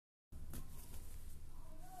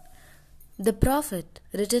The Prophet,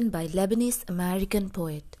 written by Lebanese-American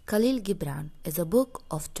poet Khalil Gibran, is a book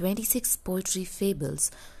of 26 poetry fables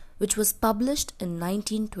which was published in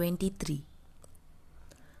 1923.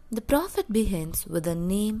 The Prophet begins with the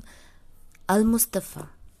name Al-Mustafa,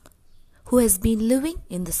 who has been living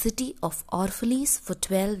in the city of Orphalese for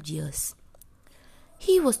 12 years.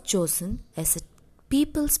 He was chosen as a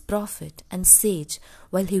people's prophet and sage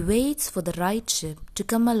while he waits for the right ship to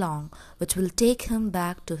come along which will take him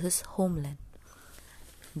back to his homeland.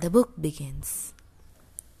 The book begins.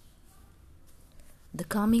 The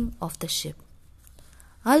coming of the ship.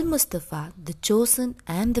 Al-Mustafa, the chosen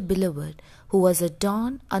and the beloved, who was a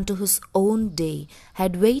dawn unto his own day,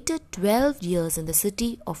 had waited 12 years in the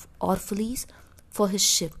city of Orphalese for his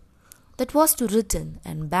ship that was to return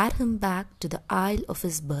and bear him back to the isle of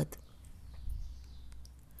his birth.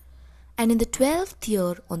 And in the 12th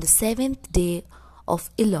year, on the 7th day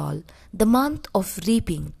of Elul, the month of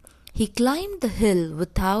reaping, he climbed the hill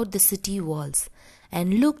without the city walls,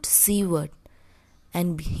 and looked seaward,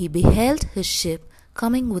 and he beheld his ship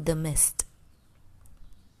coming with the mist.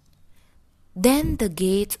 Then the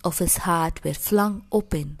gates of his heart were flung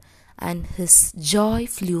open, and his joy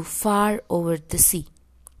flew far over the sea.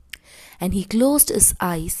 And he closed his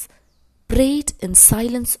eyes, prayed in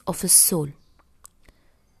silence of his soul.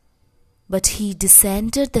 But he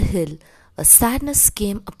descended the hill, a sadness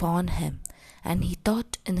came upon him, and he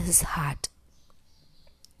thought in his heart,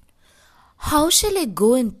 How shall I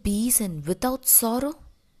go in peace and without sorrow?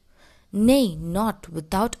 Nay, not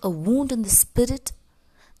without a wound in the spirit,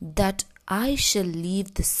 that I shall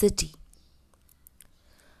leave the city.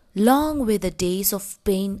 Long were the days of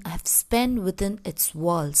pain I have spent within its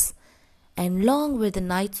walls, and long were the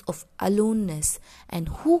nights of aloneness, and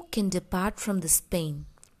who can depart from this pain?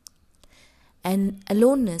 And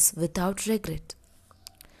aloneness without regret.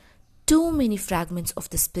 Too many fragments of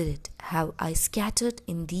the spirit have I scattered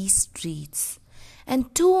in these streets,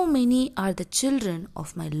 and too many are the children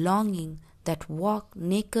of my longing that walk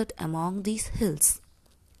naked among these hills.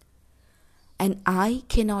 And I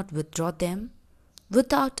cannot withdraw them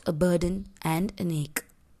without a burden and an ache.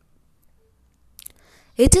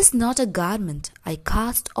 It is not a garment I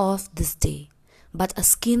cast off this day, but a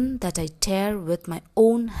skin that I tear with my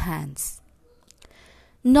own hands.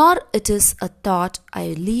 Nor it is a thought I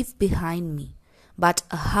leave behind me, but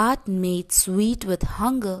a heart made sweet with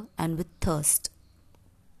hunger and with thirst.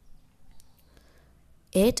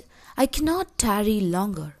 Yet I cannot tarry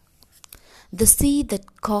longer. The sea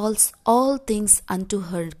that calls all things unto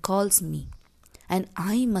her calls me, and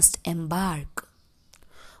I must embark.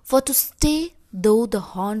 For to stay, though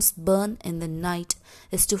the horns burn in the night,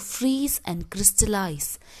 is to freeze and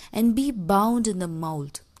crystallize, and be bound in the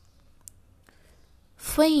mould.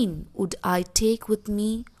 Fain would I take with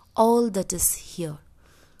me all that is here,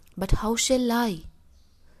 but how shall I?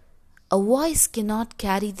 A voice cannot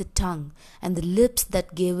carry the tongue, and the lips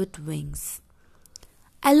that gave it wings.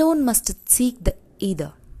 Alone must it seek the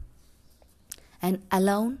ether, and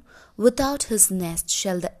alone without his nest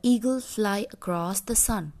shall the eagle fly across the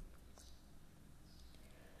sun.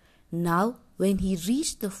 Now when he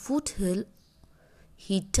reached the foothill,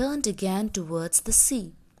 he turned again towards the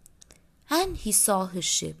sea. And he saw his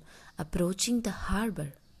ship approaching the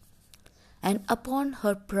harbour, and upon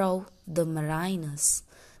her prow the mariners,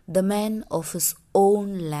 the men of his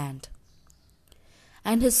own land.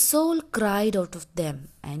 And his soul cried out of them,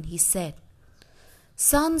 and he said,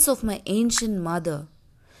 Sons of my ancient mother,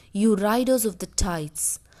 you riders of the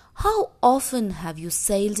tides, how often have you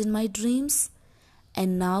sailed in my dreams?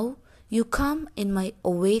 And now you come in my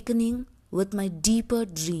awakening with my deeper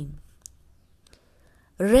dream.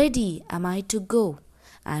 Ready am I to go,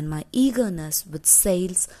 and my eagerness with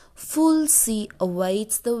sails full sea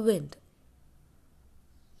awaits the wind.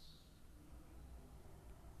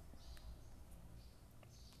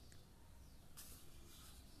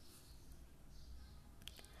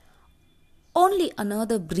 Only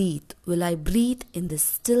another breath will I breathe in the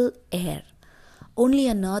still air, only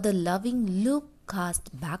another loving look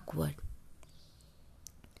cast backward.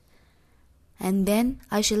 And then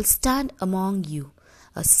I shall stand among you,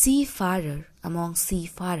 a seafarer among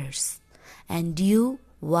seafarers, and you,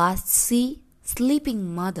 vast sea,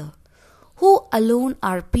 sleeping mother, who alone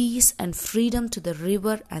are peace and freedom to the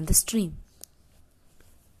river and the stream.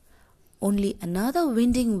 Only another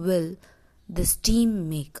winding will the stream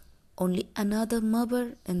make, only another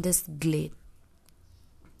murmur in this glade.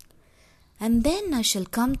 And then I shall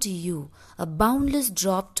come to you, a boundless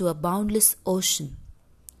drop to a boundless ocean.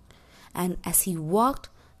 And as he walked,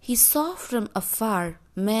 he saw from afar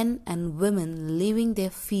men and women leaving their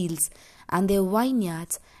fields and their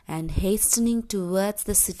vineyards, and hastening towards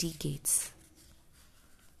the city gates.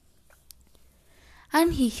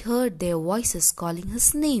 And he heard their voices calling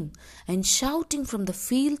his name, and shouting from the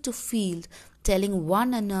field to field, telling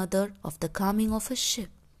one another of the coming of his ship.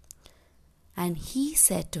 And he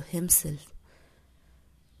said to himself,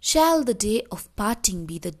 Shall the day of parting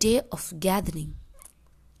be the day of gathering?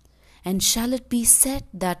 And shall it be said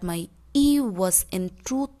that my eve was in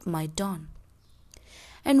truth my dawn?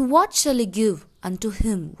 And what shall he give unto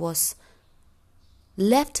him was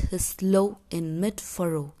left his loaf in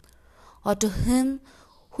mid-furrow, or to him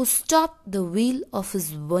who stopped the wheel of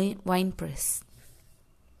his winepress?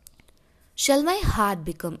 Shall my heart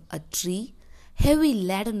become a tree, heavy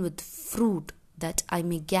laden with fruit, that I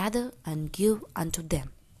may gather and give unto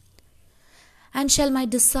them? And shall my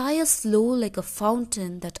desires flow like a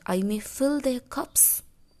fountain, that I may fill their cups?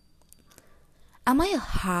 Am I a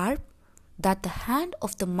harp, that the hand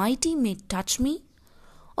of the mighty may touch me,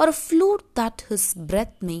 or a flute that his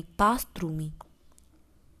breath may pass through me?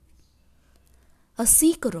 A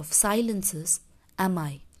seeker of silences am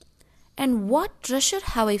I, and what treasure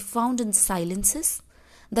have I found in silences,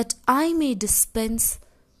 that I may dispense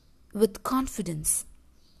with confidence?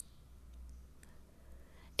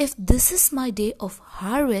 If this is my day of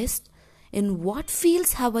harvest, in what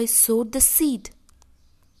fields have I sowed the seed?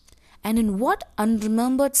 And in what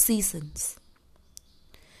unremembered seasons?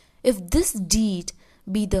 If this deed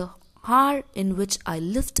be the hour in which I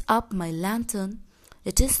lift up my lantern,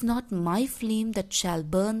 it is not my flame that shall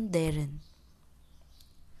burn therein.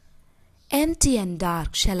 Empty and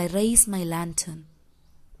dark shall I raise my lantern,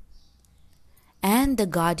 and the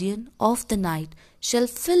guardian of the night shall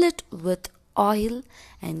fill it with oil,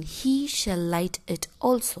 and he shall light it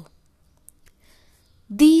also.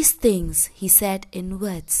 These things he said in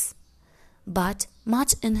words, but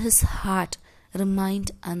much in his heart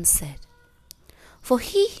remained unsaid, for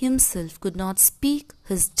he himself could not speak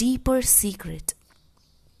his deeper secret.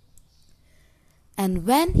 And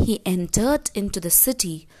when he entered into the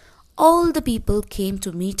city, all the people came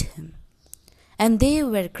to meet him, and they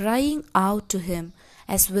were crying out to him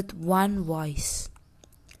as with one voice.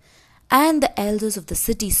 And the elders of the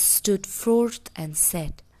city stood forth and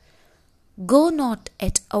said, Go not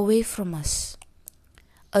yet away from us.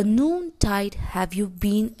 A noontide have you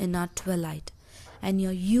been in our twilight, and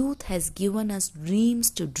your youth has given us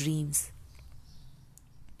dreams to dreams.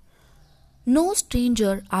 No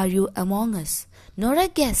stranger are you among us, nor a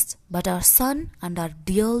guest, but our son and our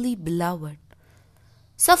dearly beloved.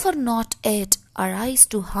 Suffer not yet our eyes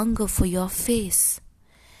to hunger for your face.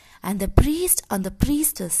 And the priest and the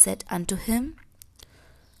priestess said unto him,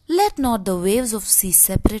 Let not the waves of sea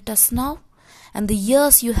separate us now, and the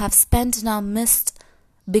years you have spent in our midst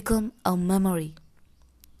become a memory.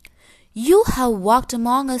 You have walked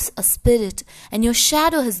among us a spirit, and your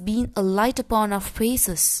shadow has been a light upon our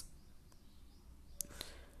faces.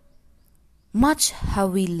 Much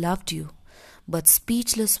have we loved you, but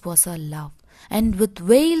speechless was our love, and with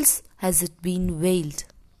wails has it been wailed.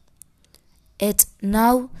 Yet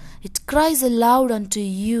now it cries aloud unto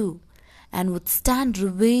you, and would stand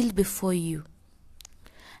revealed before you.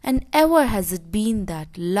 And ever has it been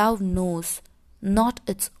that love knows not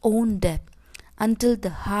its own depth until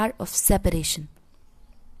the hour of separation.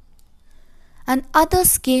 And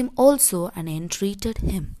others came also and entreated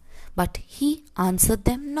him, but he answered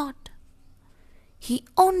them not. He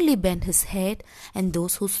only bent his head, and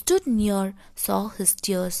those who stood near saw his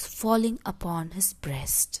tears falling upon his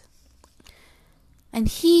breast. And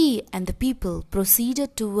he and the people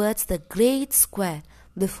proceeded towards the great square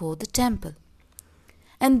before the temple.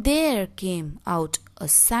 And there came out a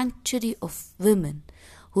sanctuary of women,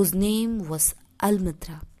 whose name was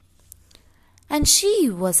Almithra. And she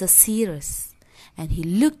was a seeress, and he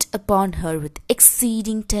looked upon her with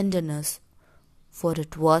exceeding tenderness, for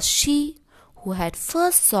it was she who had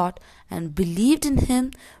first sought and believed in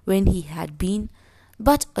him when he had been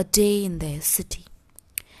but a day in their city.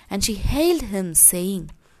 And she hailed him,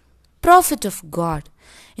 saying, Prophet of God,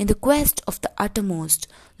 in the quest of the uttermost,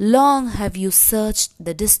 long have you searched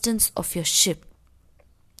the distance of your ship.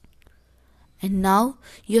 And now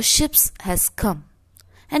your ship has come,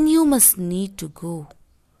 and you must need to go.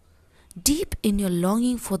 Deep in your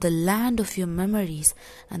longing for the land of your memories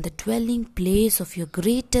and the dwelling place of your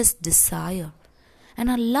greatest desire, and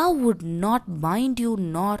our love would not bind you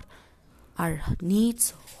nor our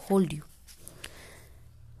needs hold you.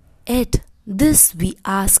 Yet this we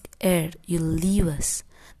ask ere you leave us,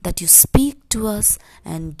 that you speak to us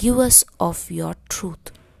and give us of your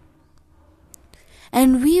truth.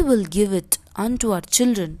 And we will give it unto our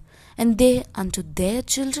children, and they unto their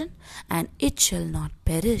children, and it shall not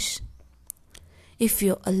perish. If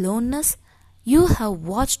your aloneness you have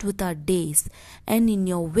watched with our days, and in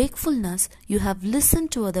your wakefulness you have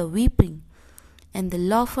listened to other weeping, and the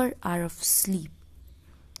laughter are of sleep.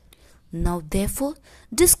 Now therefore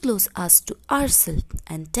disclose us to ourselves,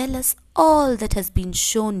 and tell us all that has been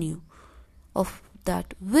shown you of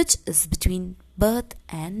that which is between birth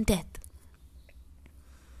and death.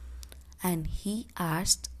 And he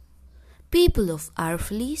asked, People of our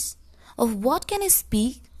flesh, of what can I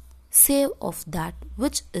speak, save of that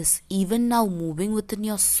which is even now moving within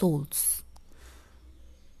your souls?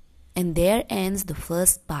 And there ends the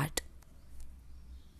first part.